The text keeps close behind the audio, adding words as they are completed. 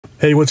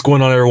Hey, what's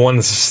going on, everyone?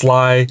 This is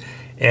Sly,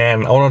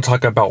 and I want to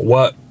talk about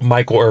what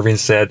Michael Irvin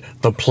said,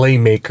 the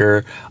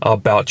playmaker,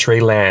 about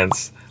Trey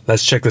Lance.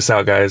 Let's check this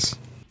out, guys.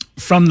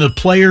 From the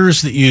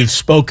players that you've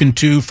spoken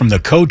to, from the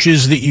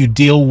coaches that you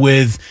deal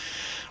with,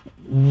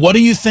 what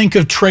do you think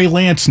of Trey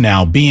Lance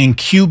now being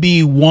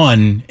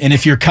QB1? And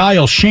if you're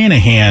Kyle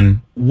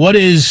Shanahan, what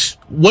is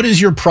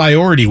your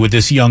priority with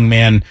this young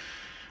man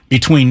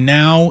between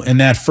now and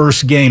that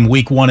first game,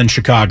 week 1 in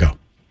Chicago?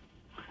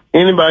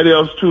 Anybody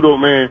else too, though,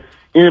 man?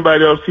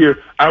 Anybody else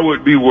here, I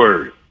would be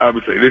worried. I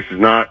would say this is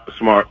not a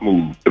smart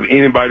move if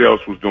anybody else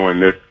was doing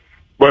this.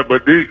 But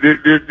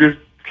this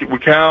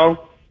with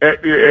Cal as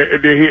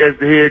the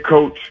head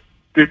coach,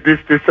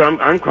 this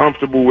I'm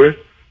comfortable with.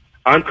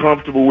 I'm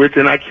comfortable with,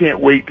 and I can't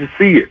wait to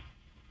see it.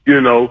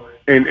 You know,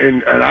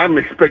 and I'm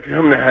expecting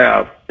him to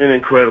have an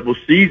incredible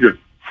season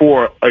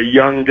for a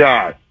young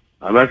guy.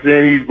 I'm not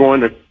saying he's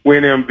going to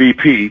win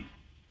MVP,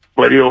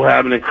 but he'll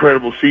have an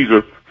incredible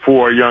season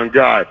for a young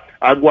guy.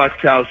 I've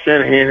watched Kyle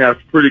Shanahan have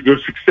pretty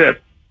good success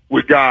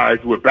with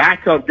guys, with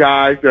backup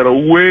guys that are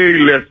way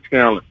less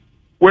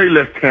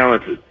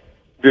talented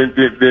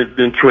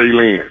than Trey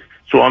Lance.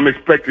 So I'm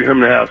expecting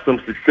him to have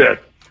some success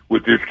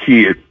with this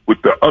kid,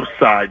 with the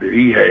upside that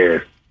he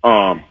has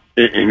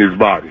in his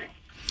body.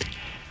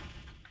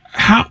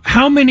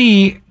 How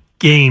many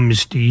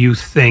games do you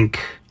think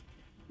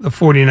the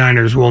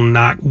 49ers will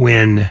not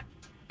win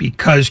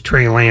because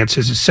Trey Lance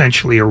is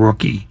essentially a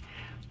rookie?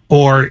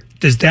 Or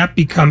does that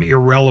become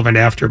irrelevant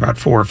after about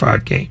 4 or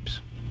 5 games?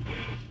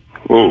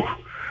 Oh, well,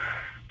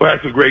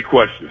 that's a great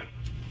question.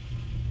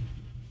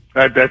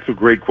 That's a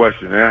great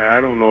question. I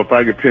don't know if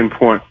I could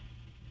pinpoint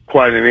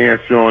quite an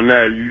answer on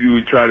that. You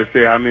would try to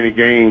say how many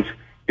games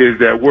is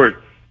that worth?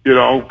 You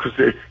know,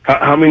 because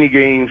how many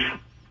games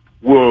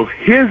will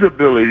his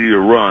ability to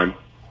run,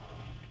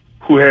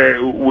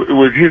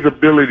 was his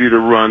ability to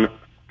run,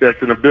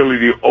 that's an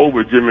ability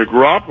over Jimmy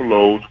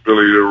Garoppolo's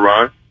ability to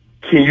run,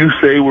 can you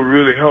say will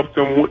really help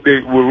them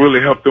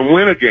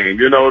win a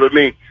game? You know what I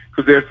mean?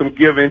 Because there's some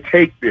give and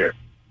take there.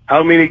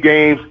 How many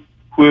games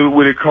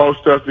would it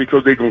cost us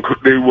because they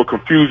will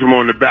confuse them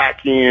on the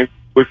back end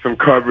with some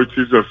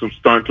coverages or some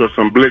stunts or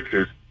some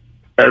blitzes,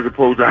 as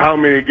opposed to how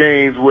many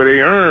games will they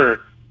earn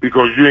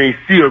because you ain't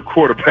see a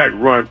quarterback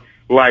run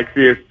like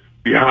this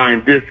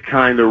behind this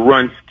kind of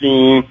run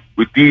scheme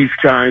with these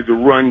kinds of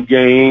run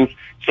games.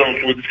 So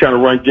with this kind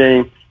of run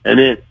game, and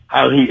then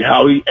how he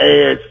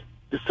adds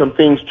some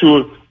things to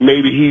it.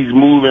 Maybe he's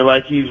moving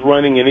like he's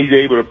running and he's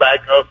able to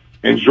back up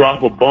and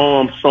drop a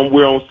bomb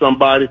somewhere on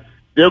somebody.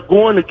 They're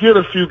going to get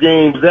a few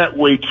games that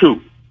way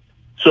too.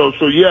 So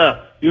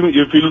yeah,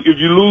 if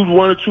you lose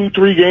 1 or 2,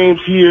 3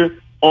 games here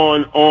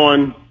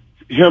on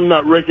him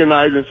not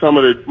recognizing some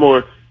of the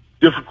more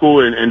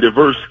difficult and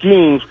diverse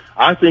schemes,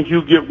 I think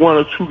you get 1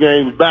 or 2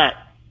 games back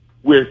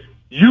with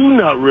you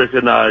not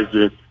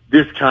recognizing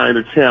this kind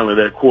of talent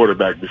at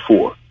quarterback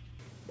before.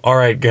 All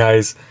right,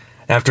 guys.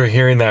 After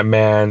hearing that,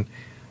 man,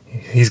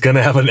 he's going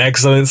to have an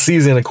excellent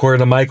season, according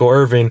to Michael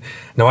Irvin.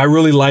 Now, I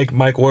really like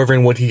Michael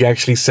Irvin, what he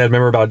actually said.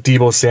 Remember about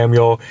Deebo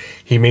Samuel?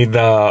 He made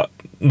the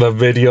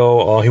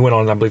video. He went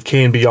on, I believe,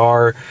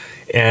 KNBR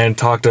and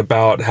talked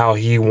about how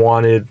he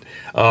wanted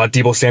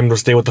Deebo Samuel to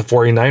stay with the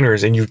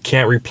 49ers, and you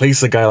can't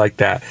replace a guy like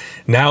that.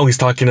 Now he's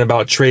talking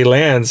about Trey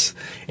Lance,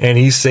 and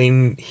he's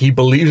saying he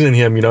believes in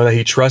him, you know, that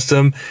he trusts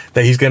him,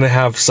 that he's going to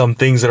have some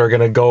things that are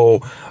going to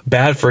go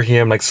bad for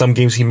him, like some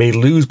games he may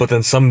lose, but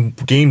then some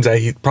games that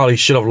he probably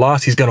should have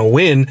lost, he's going to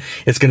win.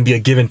 It's going to be a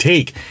give and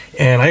take.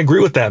 And I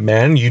agree with that,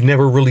 man. You've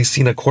never really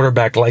seen a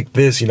quarterback like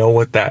this, you know,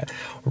 with that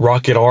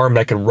rocket arm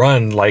that can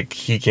run like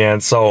he can.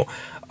 So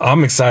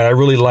I'm excited. I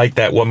really like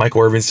that, what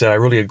Michael Irvin said. I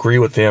really agree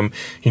with him.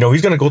 You know,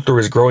 he's going to go through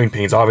his growing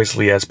pains,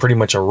 obviously, as pretty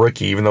much a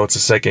rookie, even though it's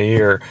his second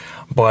year.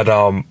 But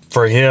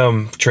for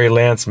him, Trey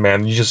Lance,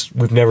 man,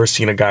 we've never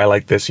seen a guy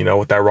like this, you know,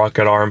 with that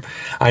rocket arm.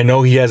 I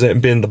know he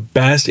hasn't been the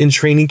best in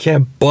training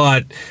camp,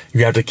 but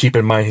you have to keep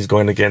in mind he's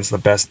going against the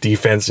best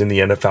defense in the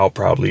NFL,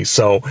 probably.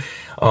 So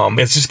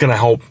it's just going to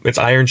help. It's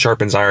iron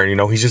sharpens iron, you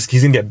know. He's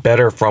going to get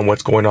better from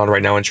what's going on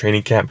right now in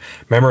training camp.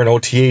 Remember in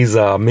OTA's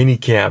mini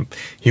camp,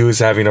 he was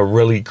having a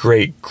really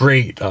great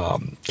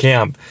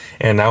camp,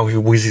 and now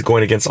he's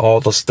going against all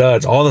the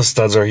studs. All the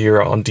studs are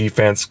here on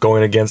defense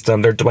going against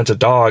them. They're a bunch of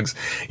dogs.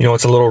 You know,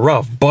 it's a little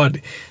rough, but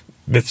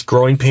it's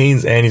growing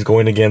pains, and he's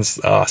going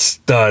against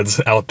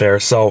studs out there.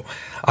 So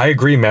I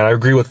agree, man. I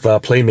agree with the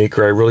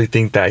playmaker. I really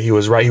think that he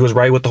was right. He was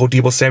right with the whole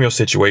Deebo Samuel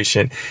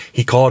situation.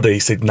 He called it. He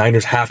said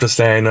Niners have to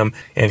sign him,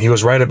 and he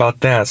was right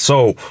about that.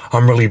 So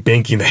I'm really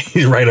banking that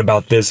he's right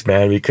about this,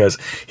 man, because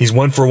he's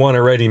 1 for 1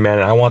 already, man.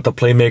 And I want the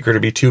playmaker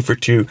to be 2 for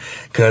 2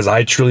 because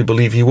I truly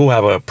believe he will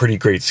have a pretty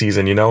great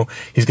season, you know.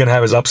 He's going to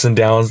have his ups and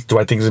downs. Do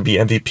I think he's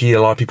going to be MVP? A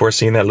lot of people are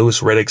saying that. Louis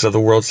Riddick's of the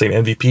world saying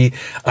MVP.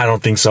 I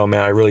don't think so,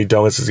 man. I really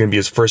don't. This is going to be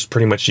his first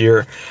pretty much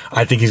year.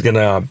 I think he's going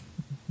to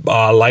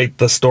light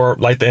the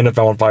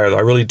NFL on fire, though.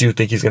 I really do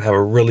think he's going to have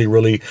a really,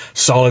 really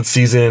solid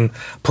season.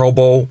 Pro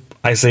Bowl,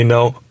 I say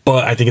no.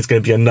 but I think it's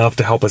going to be enough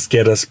to help us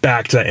get us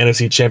back to that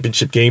NFC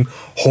Championship game.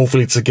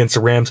 Hopefully it's against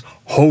the Rams.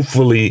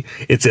 Hopefully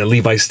it's at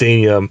Levi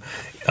Stadium,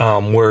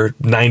 where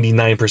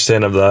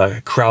 99% of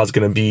the crowd's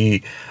going to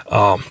be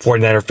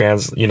 49er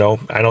fans. You know,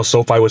 I know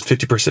SoFi was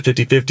 50%,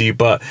 50-50,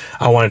 but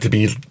I want it to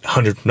be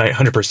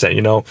 100%,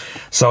 you know.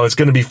 So it's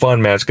going to be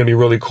fun, man. It's going to be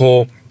really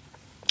cool.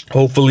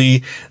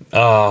 Hopefully,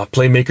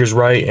 Playmaker's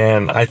right,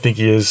 and I think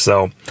he is.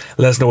 So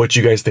let us know what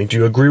you guys think. Do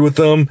you agree with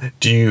them?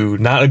 Do you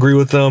not agree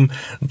with them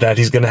that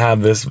he's going to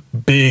have this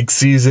big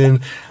season?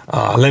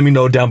 Let me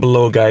know down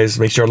below, guys.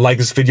 Make sure to like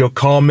this video,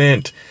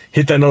 comment,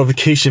 hit that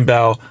notification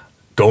bell.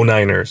 Go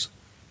Niners.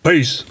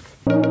 Peace.